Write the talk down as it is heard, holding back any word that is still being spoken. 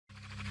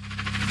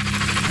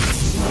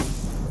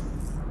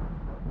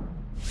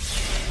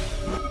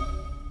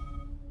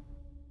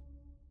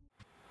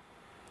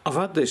I've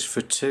had this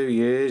for 2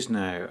 years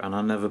now and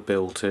I never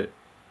built it.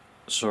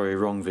 Sorry,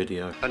 wrong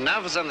video. And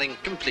now for something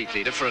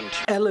completely different.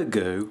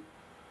 Elegoo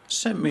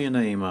sent me an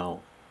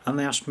email and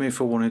they asked me if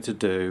I wanted to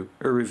do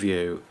a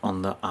review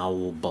on the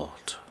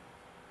OwlBot.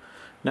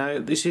 Now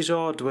this is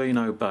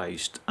Arduino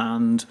based,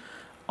 and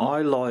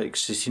I like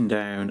sitting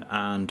down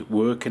and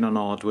working on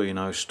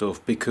Arduino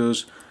stuff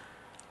because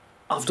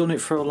I've done it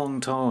for a long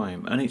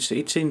time and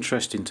it's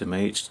interesting to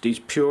me. It's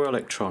pure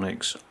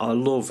electronics. I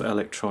love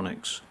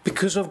electronics.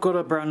 Because I've got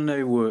a brand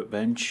new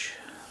workbench,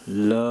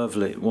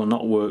 lovely, well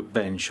not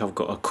workbench, I've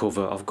got a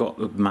cover, I've got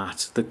the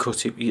mat, the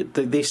cut it,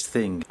 this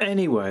thing.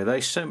 Anyway, they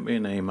sent me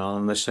an email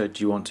and they said,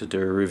 do you want to do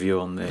a review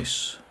on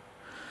this?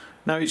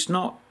 Now it's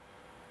not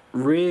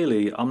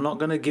really, I'm not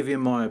going to give you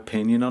my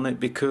opinion on it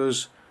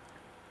because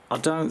I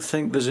don't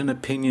think there's an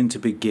opinion to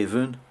be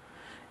given.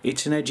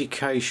 It's an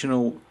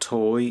educational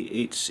toy.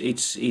 It's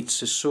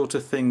a sort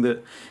of thing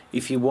that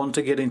if you want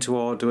to get into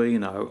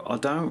Arduino, I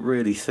don't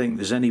really think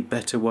there's any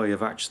better way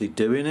of actually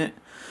doing it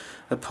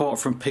apart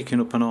from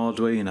picking up an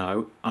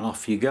Arduino and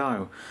off you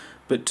go.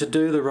 But to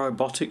do the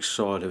robotics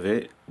side of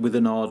it with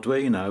an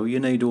Arduino, you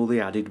need all the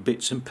added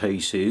bits and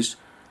pieces.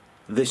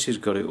 This has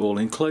got it all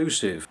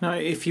inclusive. Now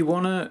if you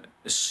want to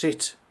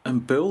sit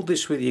and build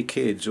this with your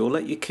kids, or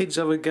let your kids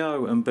have a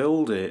go and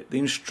build it, the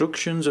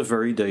instructions are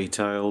very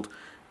detailed.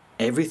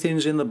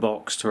 Everything's in the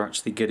box to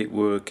actually get it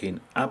working.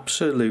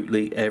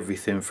 Absolutely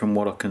everything from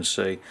what I can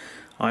see.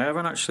 I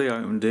haven't actually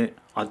opened it.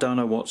 I don't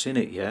know what's in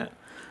it yet.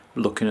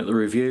 Looking at the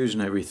reviews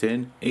and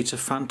everything, it's a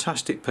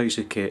fantastic piece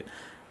of kit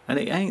and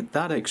it ain't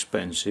that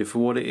expensive for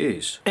what it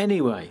is.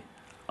 Anyway,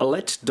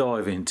 let's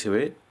dive into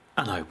it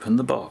and open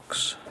the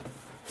box.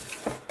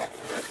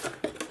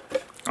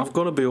 I've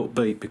got to be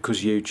upbeat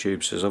because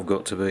YouTube says I've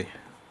got to be.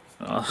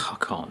 I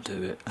can't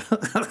do it.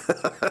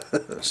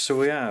 So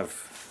we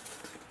have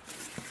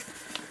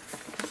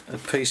a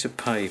piece of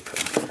paper,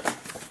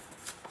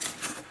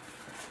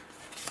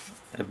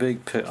 a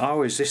big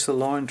oh, is this the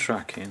line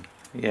tracking?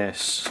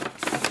 Yes.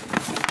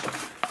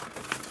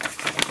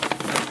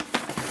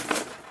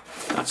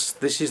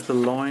 This is the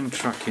line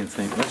tracking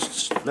thing.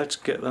 Let's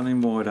get that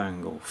in wide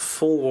angle,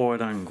 full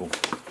wide angle.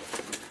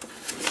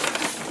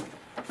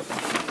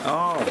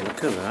 Oh,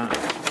 look at that.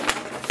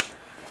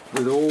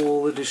 With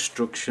all the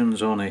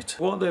instructions on it.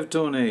 What they've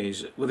done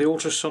is, with the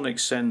ultrasonic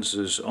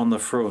sensors on the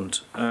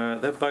front,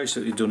 they've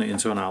basically done it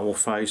into an owl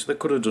face. They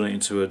could have done it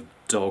into a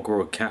dog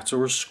or a cat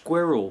or a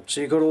squirrel.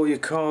 So you've got all your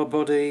car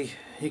body,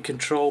 your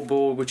control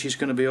board, which is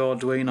going to be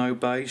Arduino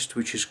based,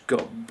 which has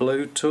got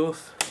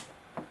Bluetooth.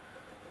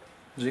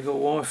 Has it got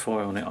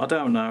Wi-Fi on it? I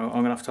don't know,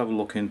 I'm going to have a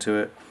look into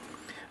it.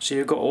 So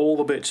you've got all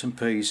the bits and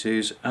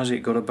pieces. Has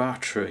it got a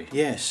battery?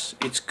 Yes,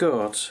 it's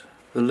got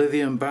the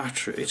lithium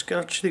battery. It's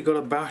actually got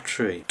a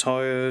battery.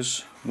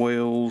 Tyres,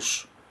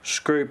 wheels,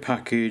 screw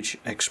package,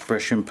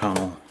 expression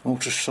panel,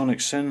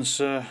 ultrasonic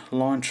sensor,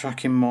 line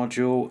tracking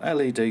module,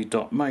 LED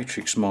dot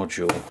matrix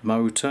module,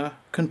 motor,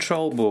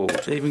 control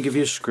board. They even give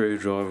you a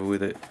screwdriver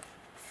with it.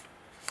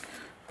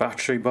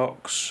 Battery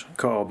box,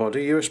 car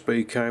body,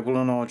 USB cable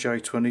and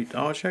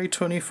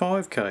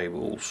RJ25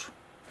 cables.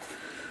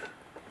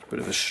 Bit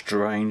of a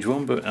strange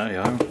one, but hey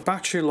ho.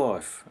 Battery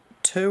life,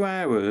 2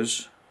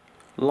 hours.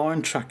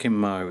 Line tracking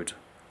mode.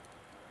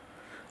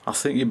 I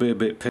think you'd be a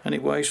bit pissed. And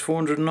it weighs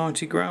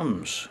 490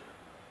 grams.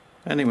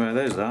 Anyway,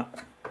 there's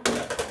that.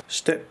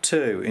 Step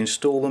 2,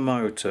 install the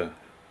motor,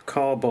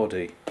 car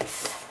body.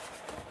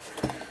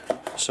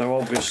 So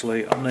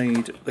obviously I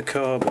need the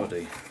car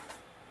body.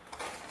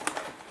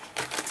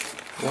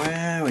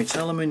 Wow, it's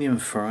aluminium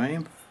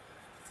frame.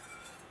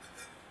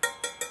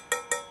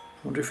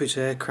 Wonder if it's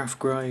aircraft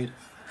grade.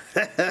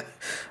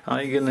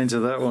 I ain't getting into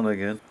that one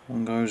again.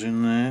 One goes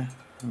in there.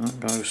 And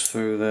that goes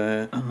through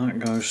there, and that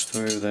goes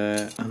through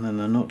there, and then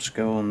the nuts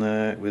go on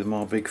there with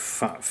my big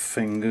fat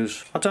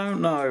fingers. I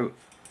don't know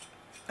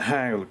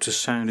how to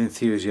sound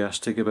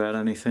enthusiastic about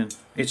anything.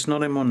 It's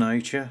not in my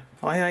nature.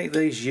 I hate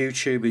these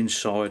YouTube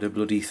insider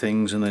bloody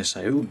things, and they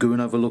say, oh, go and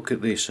have a look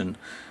at this and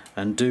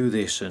do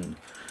this and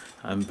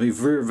be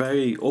very,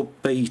 very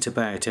upbeat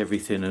about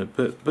everything.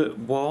 But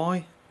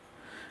why?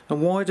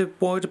 And why do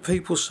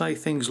people say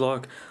things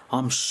like,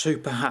 I'm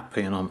super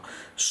happy and I'm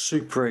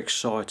super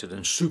excited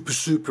and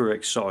super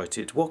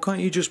excited? Why can't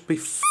you just be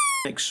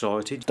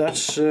excited?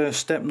 That's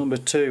step number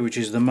 2, which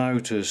is the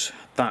motors.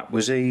 That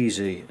was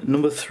easy.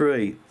 Number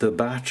 3, the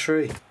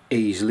battery.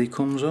 Easily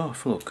comes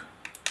off, look.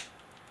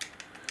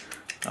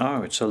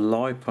 Oh, it's a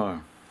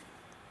LiPo.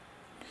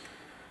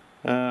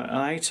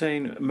 An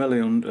 18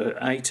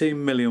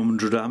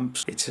 millihundred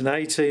amps. It's an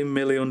 18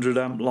 millihundred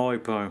amp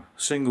LiPo,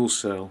 single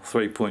cell,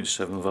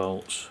 3.7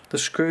 volts. The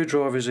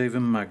screwdriver is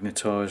even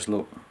magnetised,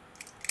 look.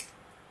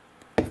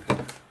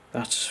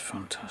 That's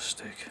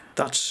fantastic.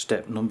 That's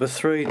step number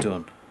 3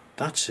 done.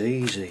 That's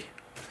easy.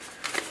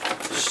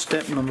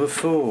 Step number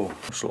 4.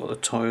 Looks like the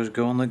tyres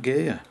go on the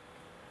gear.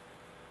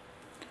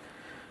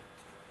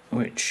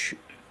 Which,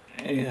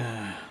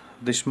 yeah,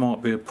 this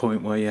might be a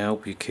point where you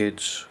help your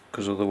kids,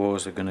 because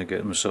otherwise they're going to get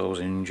themselves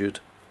injured.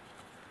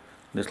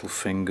 little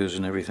fingers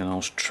and everything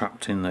else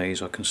trapped in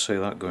these. I can see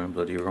that going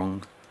bloody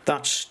wrong.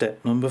 That's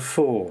step number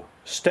 4.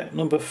 Step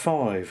number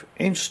 5,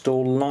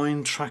 install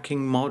line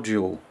tracking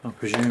module. I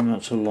presume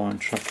that's a line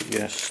tracker.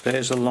 Yes,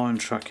 there's a line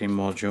tracking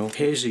module.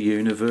 Here's a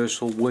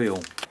universal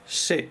wheel.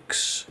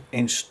 6,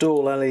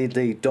 install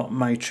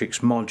LED.matrix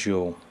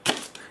module.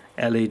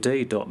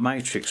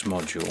 LED.matrix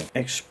module.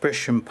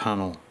 Expression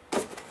panel.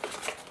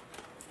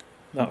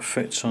 That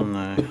fits on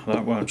there.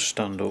 That won't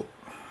stand up,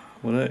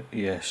 will it?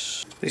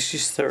 Yes. This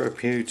is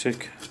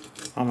therapeutic.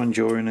 I'm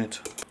enjoying it.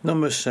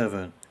 Number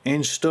 7,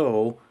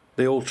 install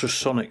the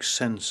ultrasonic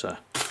sensor,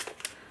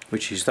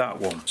 which is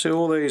that one. So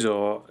all these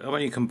are, I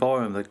mean, you can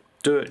buy them, they're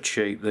dirt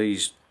cheap,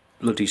 these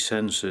bloody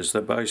sensors.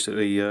 They're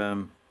basically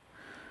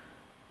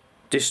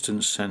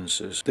distance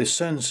sensors. The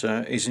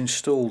sensor is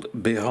installed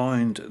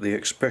behind the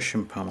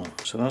expression panel,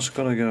 so that's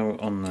got to go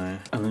on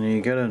there, and then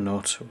you get a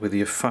nut with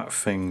your fat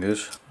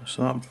fingers,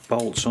 so that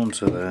bolts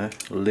onto there,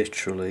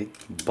 literally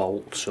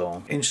bolts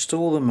on.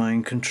 Install the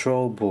main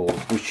control board,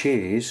 which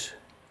is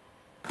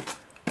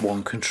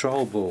one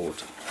control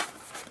board.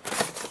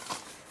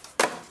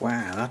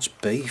 Wow, that's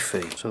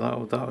beefy.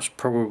 So that's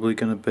probably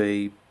going to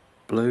be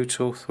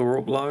Bluetooth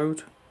or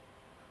upload.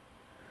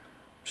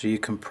 So you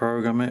can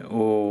program it,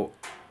 or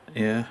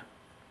yeah,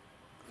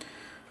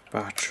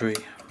 battery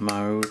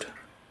mode.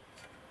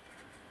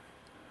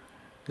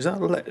 Is that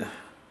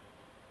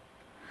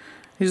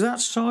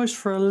size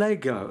for a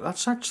Lego?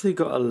 That's actually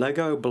got a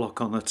Lego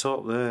block on the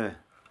top there.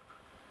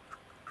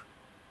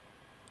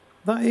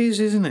 That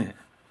is, isn't it?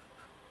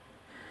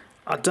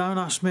 Don't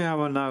ask me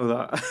how I know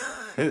that.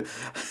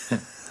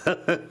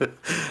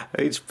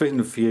 It's been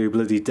a few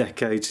bloody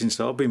decades since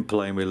I've been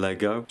playing with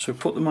Lego. So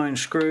put the main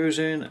screws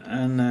in,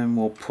 and then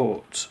we'll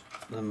put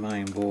the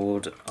main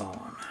board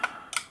on.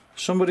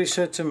 Somebody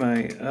said to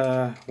me,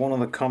 one of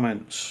the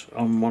comments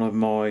on one of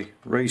my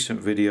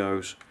recent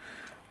videos,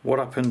 what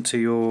happened to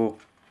your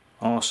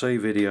RC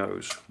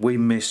videos? We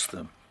missed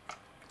them.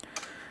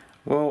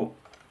 Well,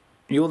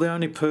 you're the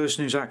only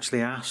person who's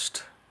actually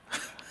asked.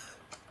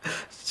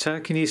 So how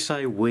can you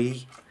say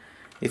we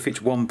if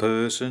it's one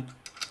person?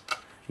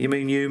 You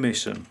mean you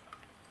miss them?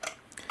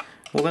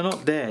 Well, they're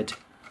not dead.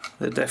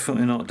 They're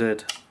definitely not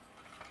dead.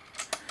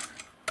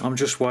 I'm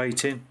just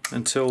waiting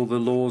until the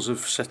laws have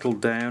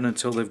settled down,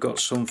 until they've got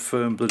some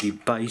firm bloody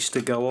base to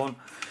go on,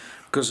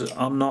 because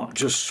I'm not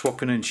just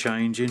swapping and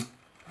changing.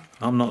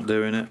 I'm not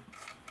doing it.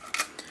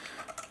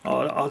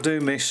 I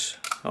do miss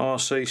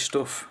RC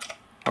stuff.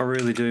 I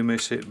really do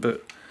miss it,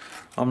 but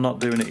I'm not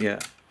doing it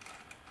yet.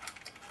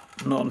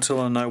 Not until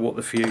I know what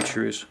the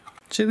future is.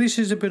 See, this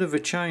is a bit of a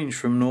change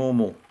from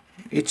normal.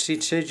 It's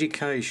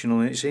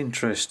educational, it's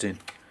interesting.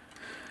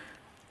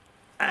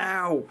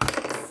 Ow!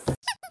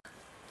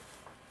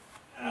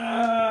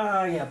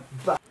 Yeah.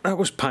 That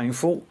was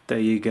painful. There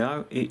you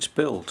go, it's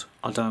built.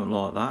 I don't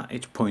like that,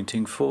 it's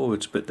pointing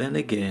forwards, but then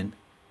again,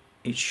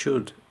 it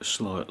should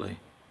slightly.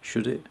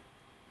 Should it?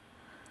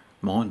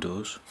 Mine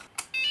does.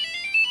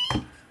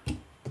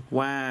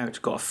 Wow, it's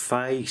got a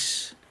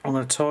face. I'm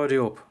going to tidy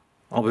up.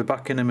 I'll be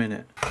back in a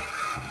minute.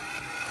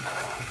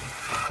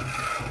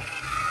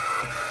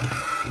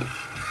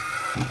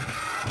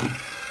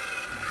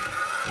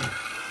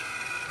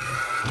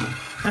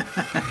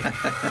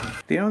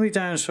 The only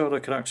downside I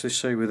could actually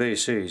see with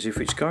this is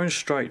if it's going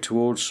straight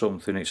towards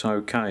something, it's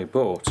okay,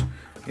 but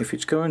if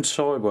it's going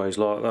sideways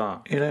like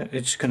that, you know,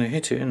 it's going to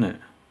hit it, isn't it?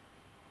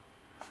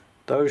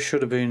 Those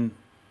should have been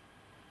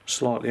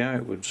slightly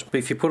outwards. But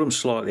if you put them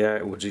slightly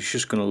outwards, it's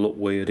just going to look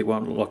weird. It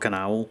won't look like an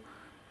owl.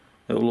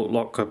 It'll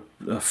look like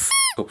a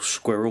f***ed up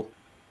squirrel.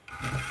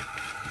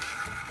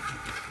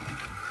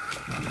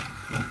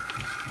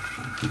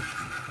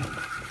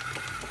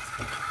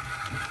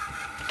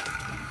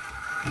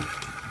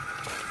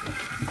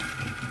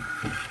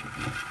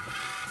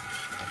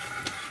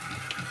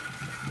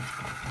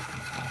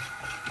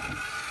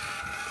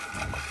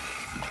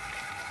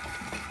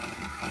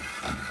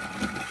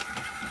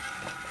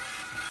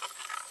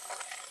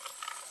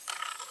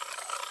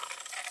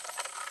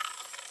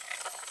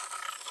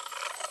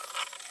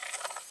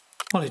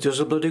 Well, he does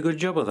a bloody good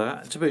job of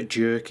that. It's a bit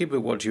jerky,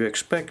 but what do you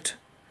expect?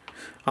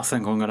 I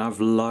think I'm going to have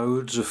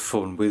loads of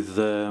fun with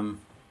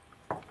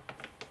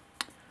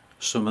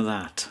some of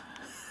that.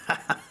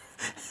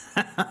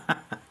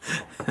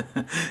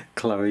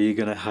 Chloe, you're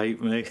going to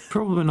hate me.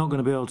 Probably not going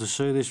to be able to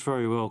see this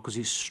very well because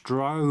it's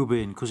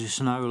strobing, because it's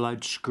an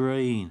OLED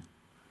screen.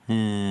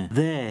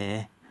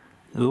 There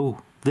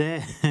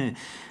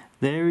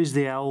is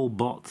the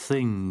OwlBot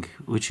thing,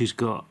 which has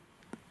got,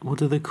 what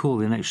do they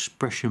call it, an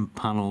expression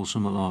panel,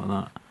 something like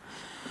that.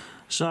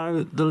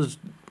 So there's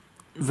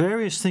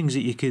various things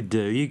that you could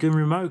do. You can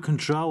remote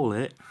control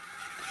it.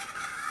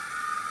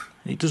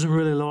 It doesn't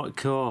really like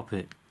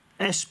carpet,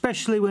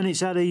 especially when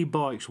it's had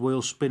e-bikes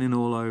wheels spinning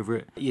all over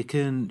it. You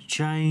can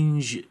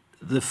change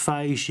the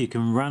face, you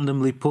can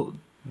randomly put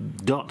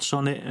dots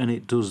on it and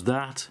it does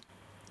that.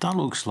 That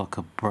looks like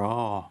a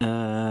bra.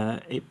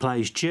 It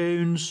plays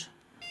tunes.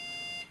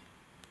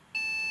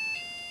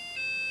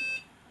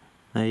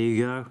 There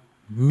you go.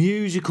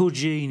 Musical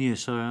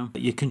genius I am.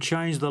 You can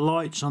change the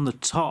lights on the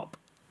top.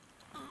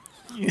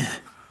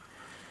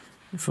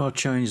 If I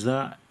change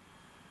that,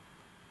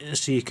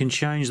 so you can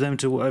change them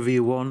to whatever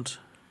you want.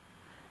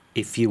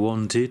 If you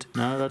wanted.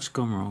 No, that's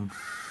gone wrong.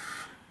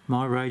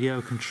 My radio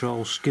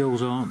control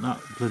skills aren't that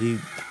bloody...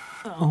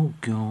 Oh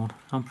God,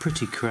 I'm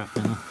pretty crap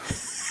in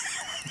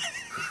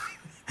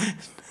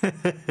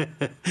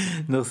that.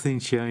 Nothing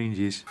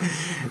changes.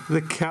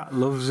 The cat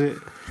loves it.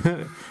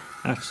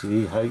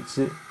 Actually, he hates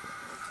it.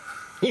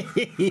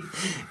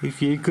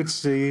 If you could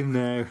see him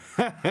now.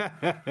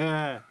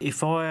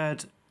 If I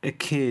had a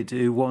kid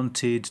who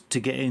wanted to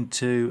get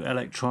into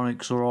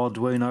electronics or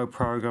Arduino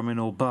programming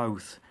or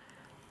both,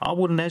 I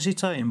wouldn't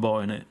hesitate in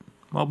buying it.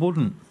 I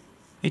wouldn't.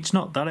 It's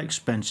not that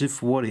expensive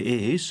for what it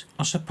is.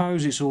 I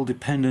suppose it's all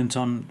dependent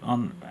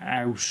on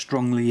how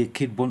strongly a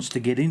kid wants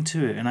to get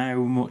into it and how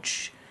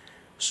much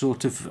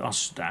sort of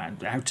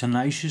how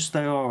tenacious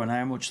they are and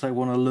how much they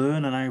want to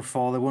learn and how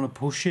far they want to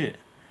push it.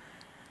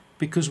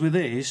 Because with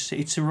this,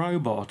 it's a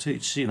robot.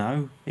 It's, you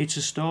know, it's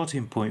a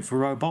starting point for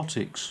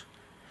robotics.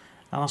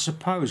 And I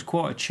suppose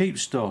quite a cheap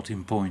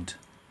starting point.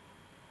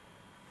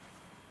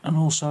 And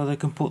also they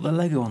can put the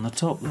Lego on the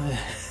top there.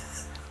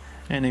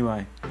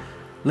 Anyway,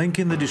 link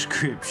in the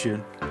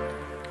description.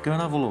 Go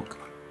and have a look.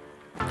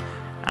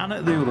 And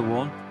at the other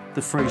one,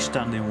 the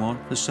freestanding one,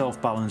 the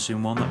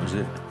self-balancing one, that was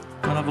it.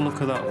 Go and have a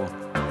look at that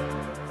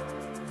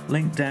one.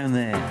 Link down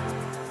there.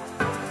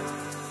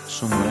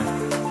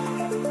 Somewhere.